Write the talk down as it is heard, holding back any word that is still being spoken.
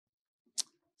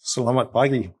Selamat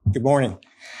pagi. Good morning.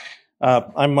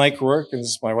 I'm Mike Roark, and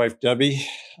this is my wife, Debbie.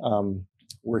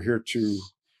 We're here to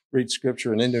read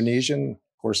scripture in Indonesian,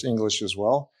 of course, English as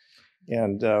well.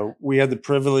 And we had the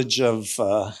privilege of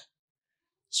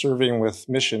serving with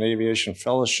Mission Aviation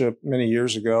Fellowship many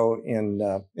years ago in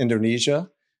Indonesia.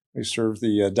 We served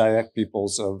the Dayak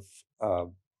peoples of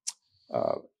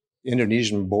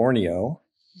Indonesian Borneo,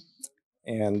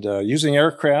 and using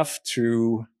aircraft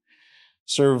to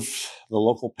serve the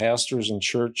local pastors and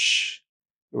church.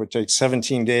 It would take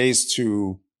 17 days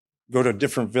to go to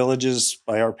different villages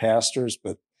by our pastors,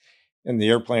 but in the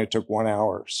airplane it took 1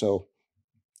 hour. So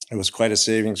it was quite a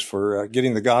savings for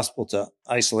getting the gospel to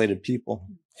isolated people.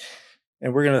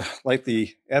 And we're going to light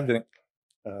the Advent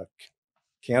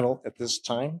candle at this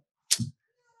time.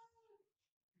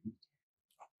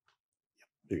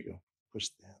 There you go. Push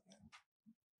that.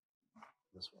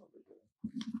 This one over here.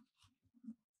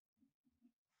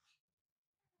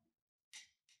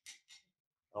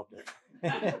 Okay.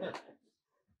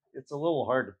 It's a little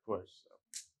hard to push. So.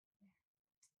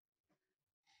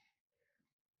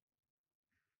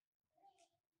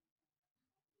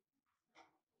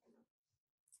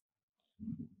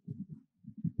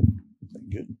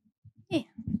 Good. Yeah.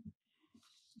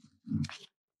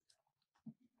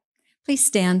 Please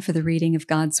stand for the reading of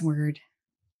God's word.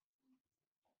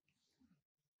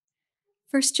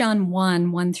 1 John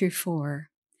 1 through 4.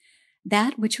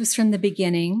 That which was from the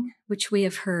beginning, which we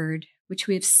have heard, which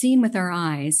we have seen with our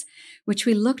eyes, which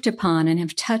we looked upon and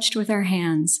have touched with our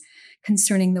hands,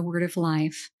 concerning the word of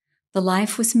life. The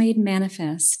life was made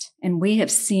manifest, and we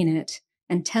have seen it,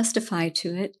 and testify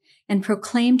to it, and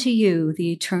proclaim to you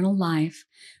the eternal life,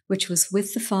 which was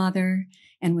with the Father,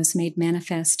 and was made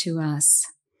manifest to us.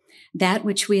 That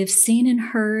which we have seen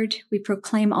and heard, we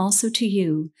proclaim also to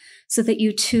you, so that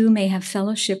you too may have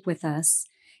fellowship with us.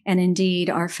 And indeed,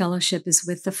 our fellowship is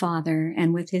with the Father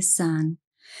and with his Son,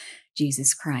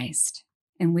 Jesus Christ.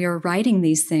 And we are writing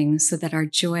these things so that our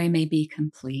joy may be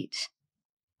complete.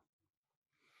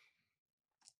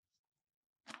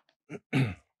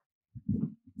 If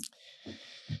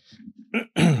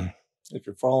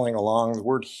you're following along, the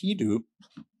word hidup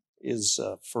is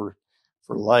for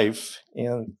life.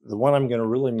 And the one I'm going to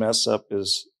really mess up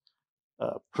is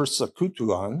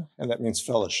persekutuan, and that means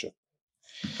fellowship.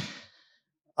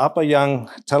 Apa yang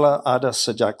telah ada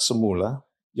sejak semula,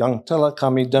 yang telah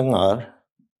kami dengar,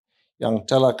 yang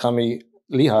telah kami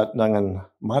lihat dengan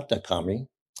mata kami,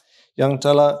 yang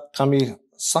telah kami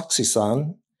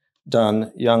saksikan,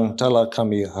 dan yang telah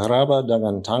kami raba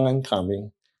dengan tangan kami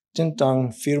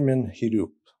tentang firman hidup.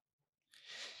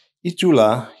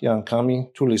 Itulah yang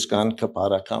kami tuliskan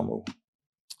kepada kamu.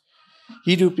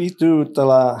 Hidup itu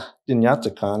telah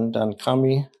dinyatakan dan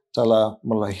kami telah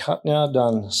melihatnya,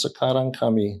 dan sekarang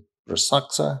kami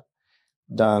bersaksi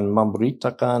dan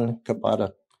memberitakan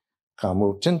kepada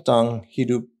kamu tentang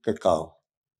hidup kekal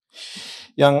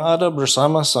yang ada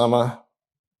bersama-sama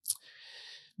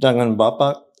dengan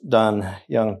Bapa dan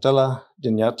yang telah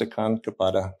dinyatakan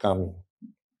kepada kami.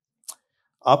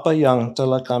 Apa yang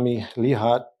telah kami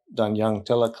lihat dan yang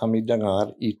telah kami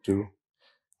dengar itu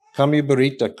kami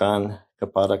beritakan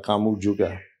kepada kamu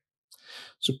juga,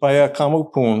 supaya kamu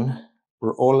pun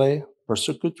beroleh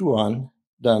persekutuan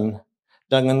dan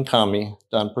dengan kami,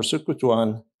 dan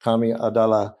persekutuan kami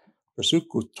adalah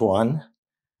persekutuan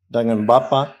dengan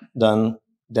Bapa dan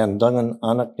dengan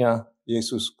anaknya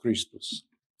Yesus Kristus.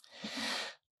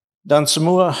 Dan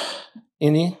semua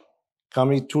ini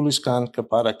kami tuliskan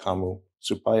kepada kamu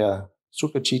supaya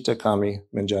sukacita kami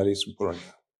menjadi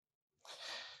sempurna.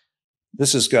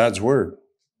 This is God's word.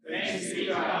 Thanks be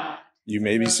to God. You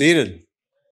may be seated.